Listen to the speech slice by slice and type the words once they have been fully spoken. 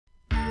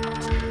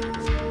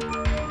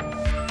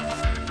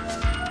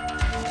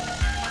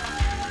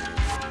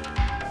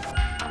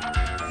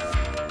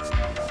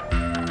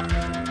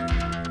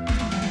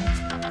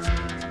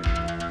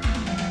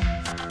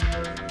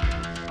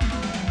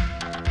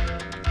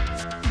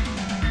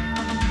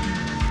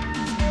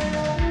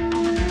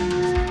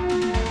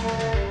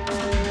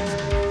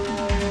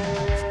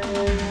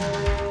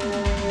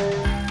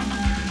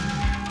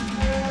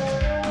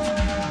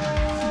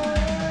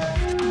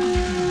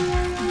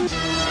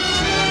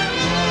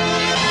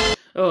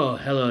Oh,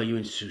 hello, you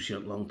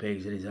insouciant long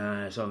pigs. It is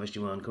I,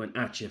 Salvation coming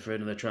at you for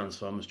another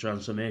Transformers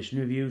transformation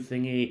review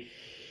thingy.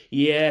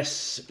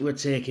 Yes, we're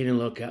taking a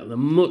look at the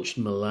much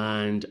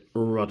maligned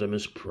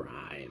Rodimus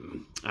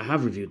Prime. I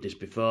have reviewed this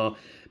before,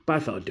 but I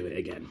thought I'd do it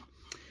again.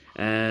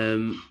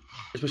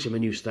 Especially my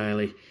new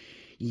styling.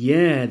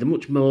 Yeah, the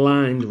much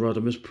maligned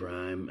Rodimus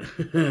Prime.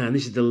 And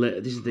this is the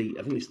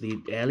I think it's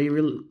the early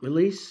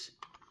release.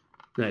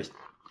 No,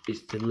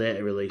 it's the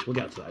later release. We'll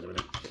get to that in a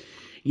minute.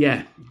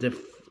 Yeah, the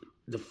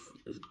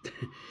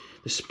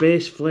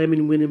space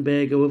flaming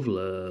Winnebago of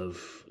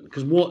love.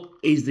 Because what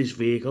is this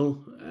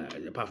vehicle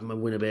apart from a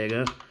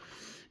Winnebago?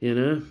 You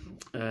know,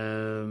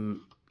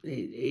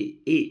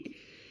 it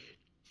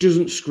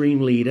doesn't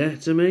scream leader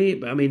to me.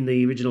 But I mean,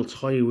 the original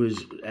toy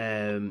was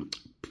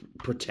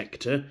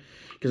Protector,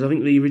 because I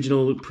think the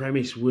original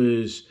premise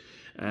was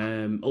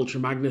Ultra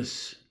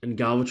Magnus and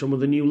Galvatron were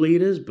the new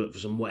leaders, but for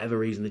some whatever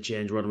reason they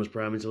changed Rodimus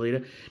Prime into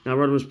leader. Now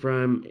Rodimus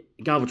Prime,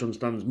 Galvatron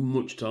stands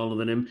much taller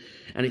than him,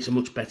 and it's a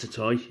much better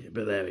toy,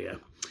 but there we go.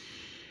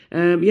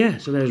 Yeah,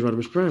 so there's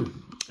Rodimus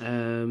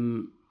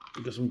Prime.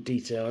 Got some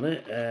detail on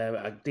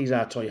it. These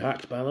are toy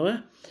hacks, by the way.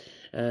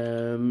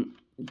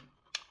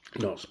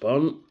 Not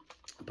spawn,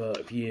 but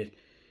if you...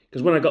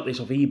 Because when I got this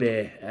off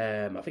eBay,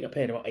 I think I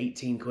paid about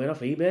 18 quid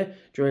off eBay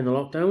during the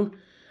lockdown.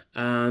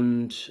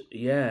 And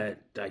yeah,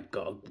 I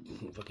got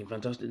a fucking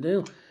fantastic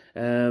deal.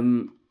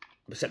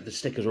 Except the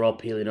stickers are all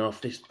peeling off.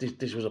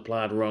 This was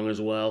applied wrong as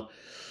well.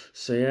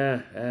 So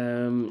yeah,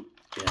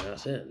 yeah,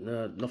 that's it.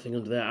 No, nothing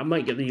under there. I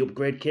might get the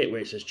upgrade kit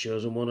where it says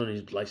Chosen One on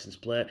his license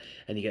plate,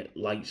 and you get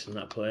lights and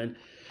that put in.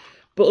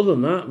 But other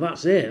than that,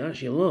 that's it.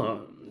 That's your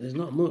lot. There's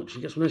not much.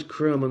 You get some nice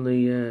chrome on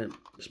the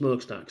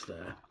smokestacks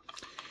there.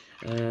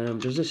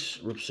 Does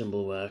this rub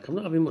symbol work? I'm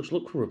not having much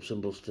luck for rub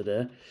symbols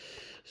today.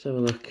 Let's have a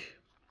look.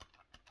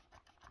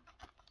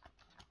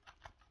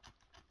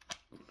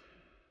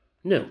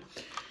 No.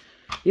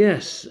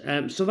 Yes,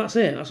 so that's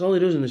it. That's all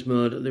it does in this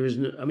mode. There is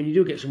no, I mean, you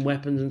do get some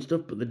weapons and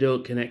stuff, but they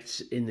don't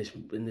connect in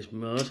this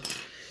mode.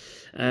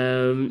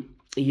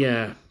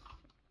 Yeah.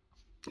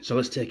 So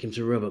let's take him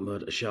to robot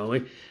mode, shall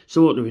we?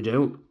 So what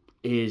do?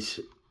 Is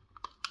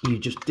you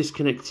just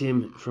disconnect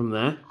him from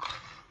there.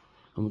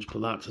 I'll just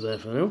put that to there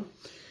for now.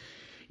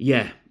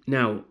 Yeah.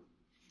 Now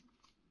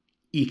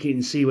you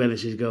can see where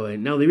this is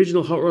going. Now the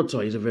original Hot Rod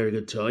toy is a very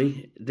good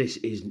toy. This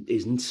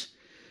isn't.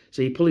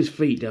 So you pull his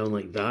feet down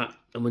like that,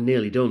 and we're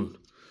nearly done.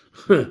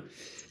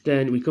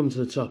 Then we come to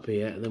the top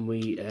here, and then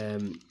we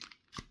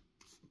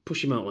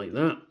push him out like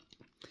that.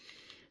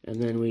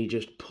 And then we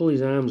just pull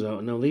his arms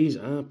out. Now these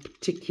are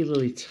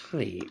particularly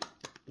tight.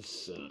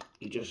 So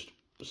you just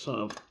sort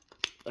of,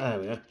 there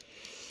we are.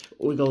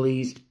 Wiggle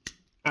these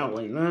out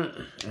like that.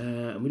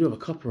 And we do have a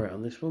copyright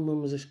on this one.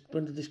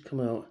 When did this come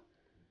out?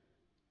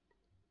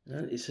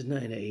 It says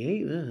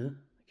 1988 there.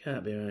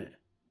 Can't be right.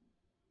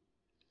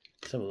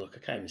 Let's have a look. I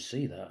can't even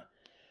see that.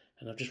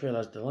 And I've just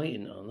realised the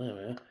lighting on there.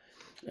 We are.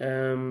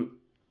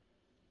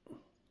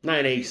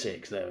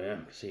 1986. There we are. I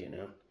can see it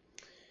now.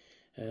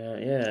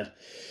 Yeah.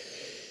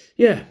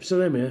 Yeah, so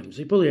there we are. So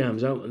you pull the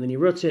arms out and then you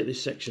rotate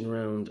this section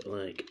around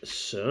like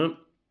so.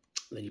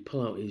 Then you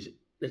pull out his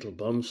little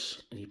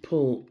bombs and you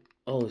pull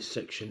all this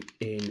section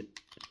in.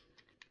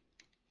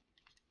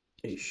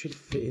 It should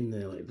fit in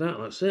there like that.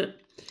 That's it.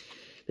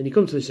 Then you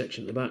come to this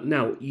section at the back.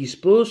 Now, you're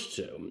supposed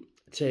to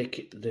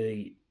take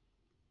the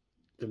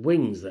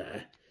wings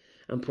there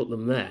and put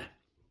them there,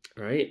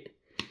 right?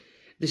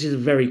 This is a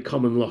very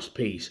common lost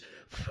piece.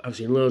 I've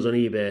seen loads on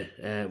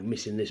eBay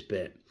missing this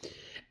bit.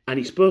 And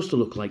it's supposed to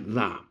look like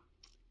that.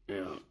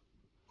 Yeah.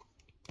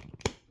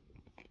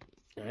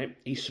 Right?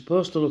 He's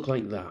supposed to look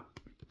like that.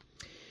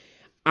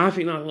 I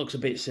think that looks a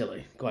bit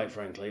silly, quite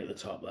frankly, at the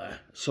top there.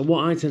 So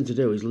what I tend to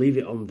do is leave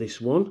it on this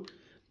one,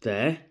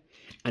 there,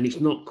 and it's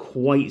not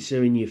quite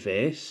so in your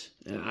face.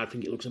 I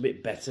think it looks a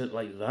bit better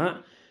like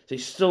that. So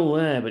it's still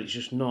there, but it's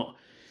just not...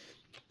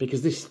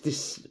 Because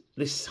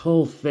this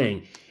whole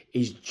thing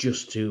is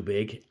just too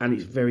big, and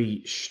it's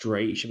very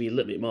straight. It should be a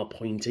little bit more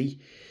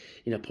pointy,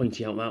 you know,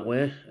 pointy out that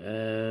way.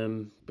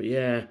 But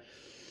yeah,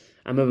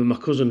 I remember my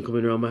cousin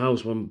coming around my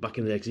house back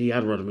in the day because he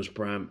had Rodimus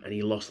Prime and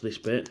he lost this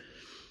bit,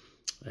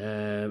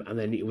 and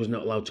then he was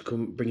not allowed to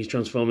come bring his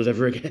Transformers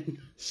ever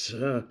again.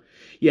 So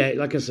yeah,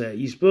 like I say,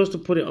 you're supposed to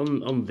put it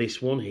on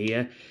this one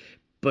here,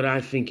 but I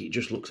think it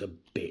just looks a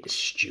bit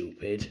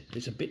stupid.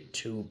 It's a bit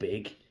too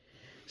big.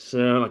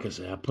 So, like I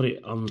say, I put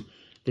it on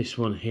this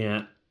one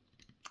here,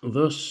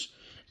 thus,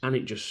 and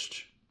it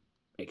just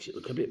makes it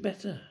look a bit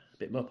better, a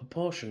bit more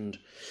proportioned.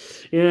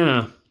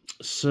 Yeah,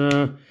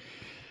 so,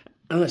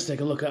 and let's take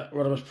a look at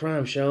Rodimus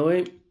Prime, shall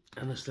we?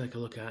 And let's take a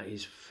look at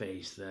his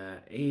face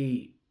there.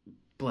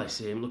 Bless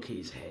him, look at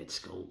his head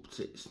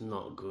sculpt. It's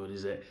not good,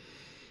 is it?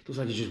 Looks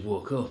like he just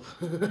woke up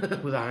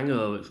with a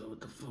hangover. It's like,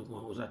 what the fuck,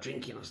 what was I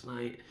drinking last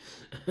night?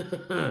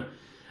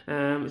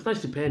 It's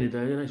nicely painted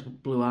there, nice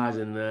blue eyes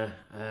in there.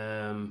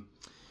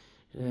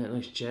 Yeah,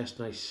 nice chest,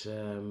 nice,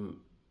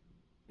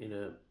 you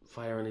know,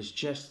 fire on his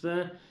chest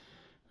there.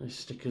 Nice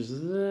stickers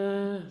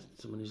there,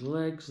 some on his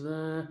legs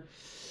there.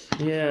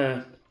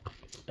 Yeah,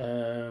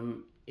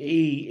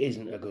 he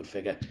isn't a good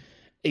figure.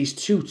 He's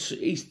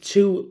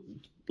too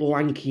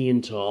lanky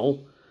and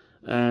tall.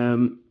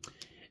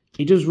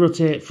 He does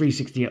rotate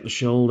 360 at the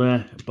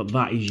shoulder, but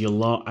that is your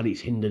lot, and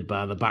it's hindered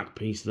by the back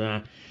piece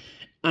there.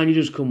 And he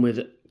does come with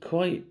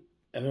quite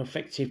an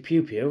effective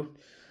pew-pew.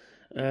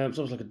 It's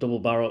almost like a double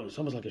barrel. It's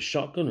almost like a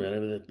shotgun, really,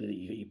 with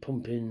your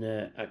pumping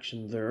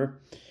action there.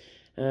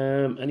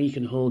 And he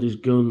can hold his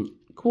gun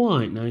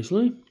quite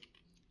nicely,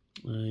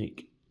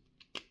 like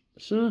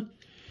so.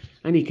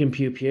 And he can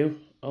pew-pew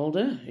all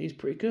day. He's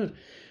pretty good.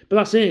 But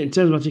that's it in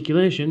terms of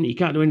articulation. He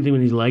can't do anything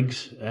with his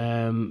legs,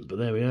 but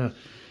there we are.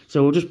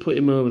 So we'll just put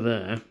him over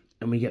there,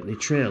 and we get the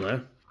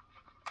trailer.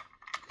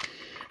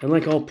 And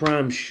like all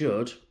primes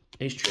should,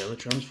 his trailer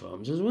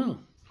transforms as well.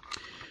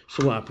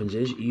 So what happens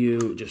is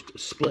you just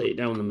split it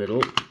down the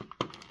middle.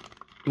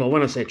 Well,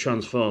 when I say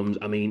transforms,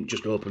 I mean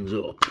just opens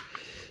up.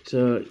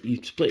 So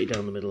you split it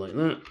down the middle like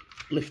that,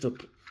 lift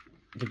up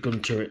the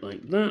gun turret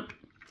like that,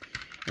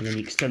 and then you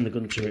extend the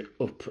gun turret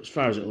up as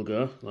far as it'll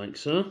go, like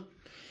so.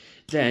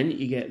 Then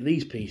you get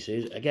these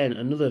pieces. Again,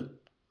 another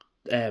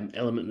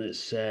element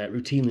that's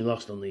routinely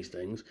lost on these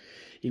things.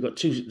 You've got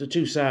the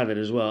two-sided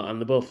as well, and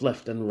they're both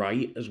left and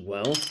right as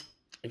well.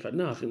 In fact,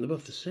 no, I think they're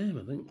both the same,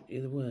 I think,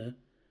 either way.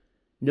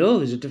 No,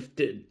 there's a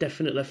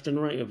definite left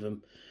and right of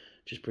them,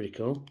 which is pretty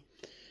cool.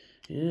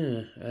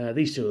 Yeah,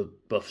 these two are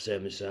both the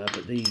same this side,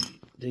 but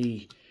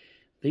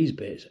these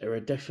bits are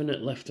a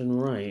definite left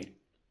and right,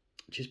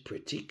 which is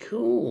pretty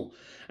cool.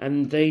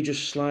 And they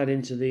just slide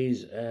into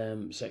these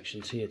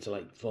sections here to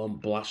like form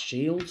blast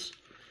shields,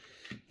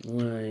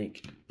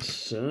 like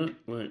so,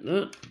 like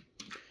that.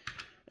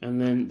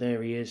 And then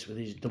there he is with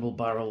his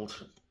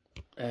double-barreled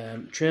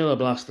trailer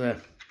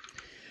blaster.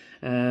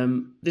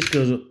 This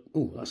goes up.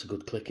 Oh, that's a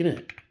good click, isn't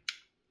it?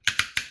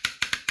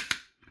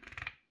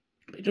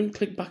 It doesn't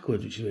click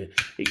backwards, which is weird.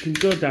 It can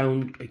go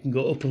down, it can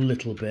go up a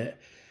little bit,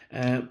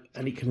 and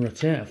it can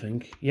rotate, I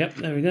think. Yep,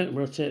 there we go. It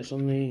rotates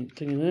on the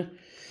thing in there.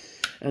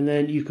 And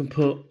then you can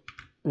put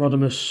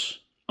Rodimus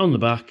on the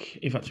back.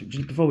 In fact,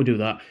 just before we do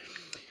that,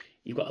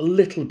 you've got a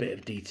little bit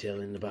of detail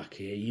in the back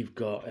here. You've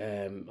got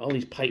all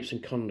these pipes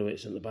and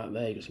conduits in the back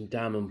there. You've got some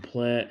diamond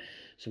plate,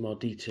 some more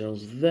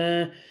details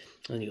there.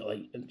 And you've got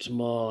like some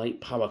more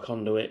like power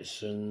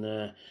conduits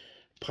and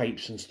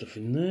pipes and stuff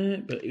in there.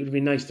 But it would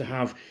be nice to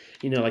have,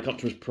 you know, like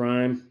Optimus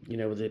Prime, you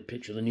know, with a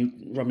picture of the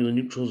Romulan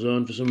neutral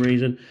zone for some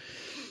reason.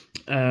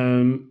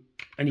 And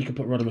you can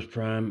put Rodimus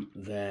Prime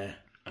there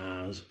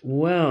as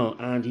well.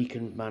 And he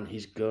can man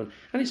his gun.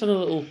 And it's on a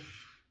little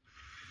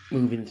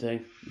moving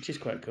thing, which is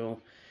quite cool.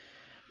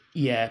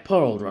 Yeah,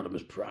 poor old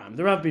Rodimus Prime.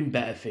 There have been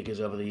better figures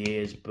over the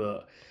years,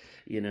 but,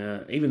 you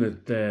know, even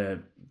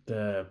the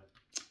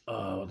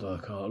what do I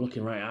call it?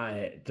 Looking right at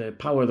it, the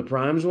Power of the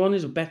Primes one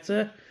is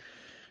better.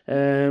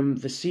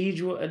 The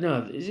Siege one,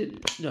 no, is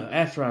it? No,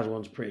 Airthraz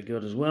one's pretty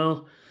good as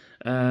well.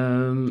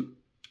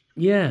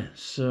 Yeah,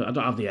 so I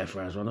don't have the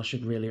Airthraz one. I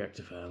should really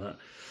rectify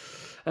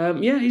that.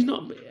 Yeah, he's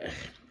not.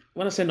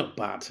 When I say not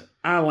bad,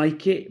 I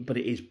like it, but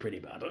it is pretty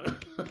bad.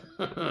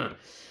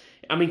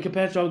 I mean,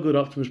 compared to how good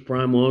Optimus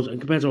Prime was, and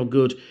compared to how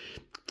good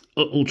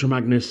Ultra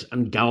Magnus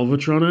and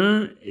Galvatron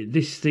are,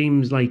 this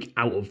seems like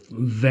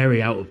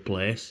very out of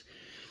place.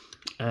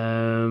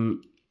 I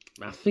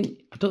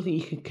don't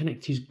think you can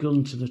connect his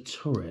gun to the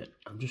turret.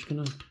 I'm just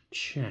gonna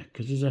check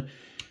because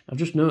I've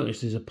just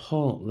noticed there's a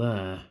port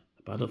there,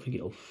 but I don't think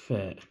it'll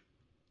fit.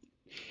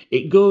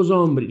 It goes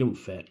on, but it don't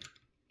fit.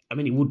 I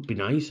mean, it would be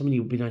nice. I mean, it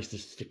would be nice to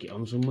stick it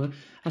on somewhere.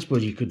 I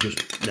suppose you could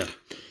just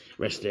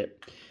rest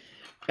it.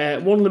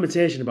 One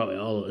limitation about it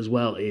all as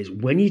well is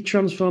when you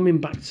transform him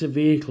back to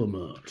vehicle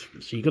mode,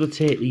 so you've got to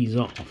take these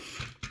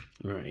off,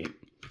 right?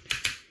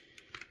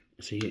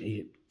 So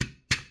you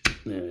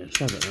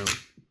slide that down,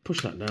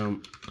 push that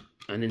down,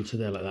 and into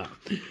there like that.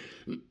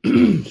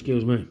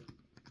 Excuse me.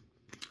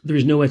 There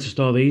is nowhere to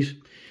store these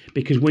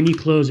because when you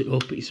close it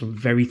up, it's a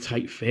very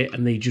tight fit,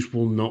 and they just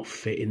will not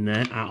fit in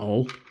there at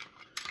all.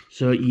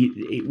 So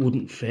it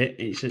wouldn't fit.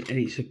 It's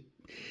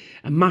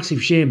a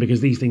massive shame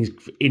because these things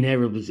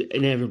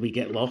inevitably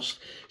get lost.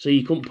 So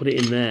you couldn't put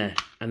it in there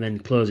and then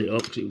close it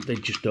up because they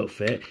just don't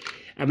fit.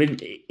 I mean,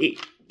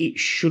 it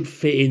should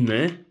fit in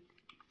there.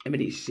 I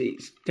mean,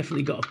 it's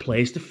definitely got a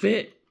place to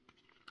fit.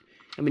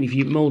 I mean, if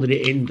you moulded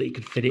it in, that you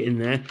could fit it in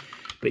there.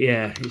 But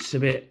yeah, it's a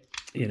bit,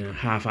 you know,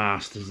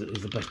 half-assed is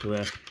the best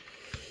way.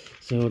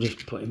 So I'll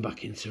just put him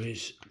back into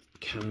his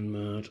cannon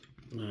mode,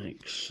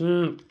 like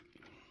so.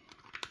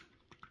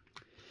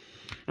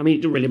 I mean,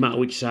 it doesn't really matter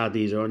which side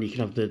these are on. You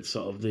can have the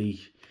sort of the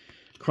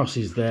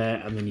crosses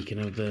there, and then you can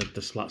have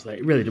the slats there.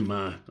 It really doesn't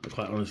matter,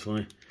 quite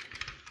honestly.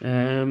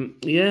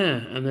 Yeah,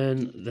 and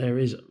then there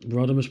is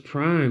Rodimus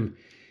Prime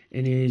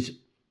in his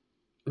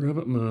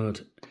robot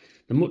mode.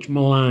 The much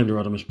maligned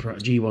Rodimus Prime,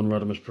 G1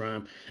 Rodimus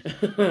Prime.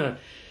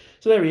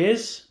 So there he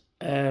is.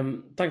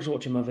 Thanks for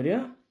watching my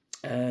video.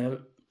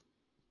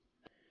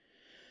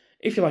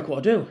 If you like what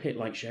I do, hit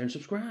like, share, and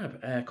subscribe.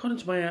 According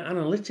to my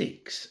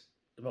analytics,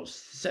 about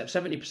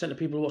 70% of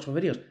people who watch my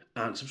videos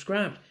aren't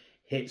subscribed.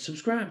 Hit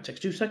subscribe,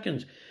 takes 2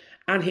 seconds.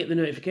 And hit the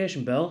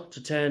notification bell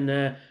to turn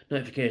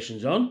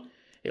notifications on.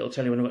 It'll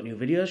tell you when I've got new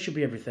videos. Should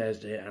be every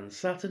Thursday and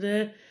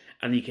Saturday,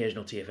 and the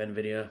occasional TFN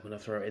video when I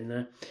throw it in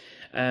there.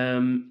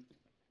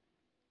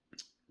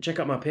 Check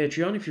out my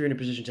Patreon if you're in a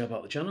position to help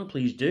out the channel.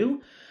 Please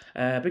do.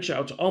 Big shout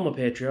out to all my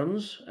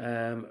Patreons.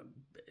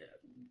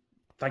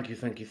 Thank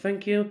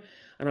you,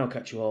 and I'll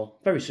catch you all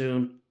very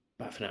soon.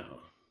 Bye for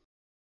now.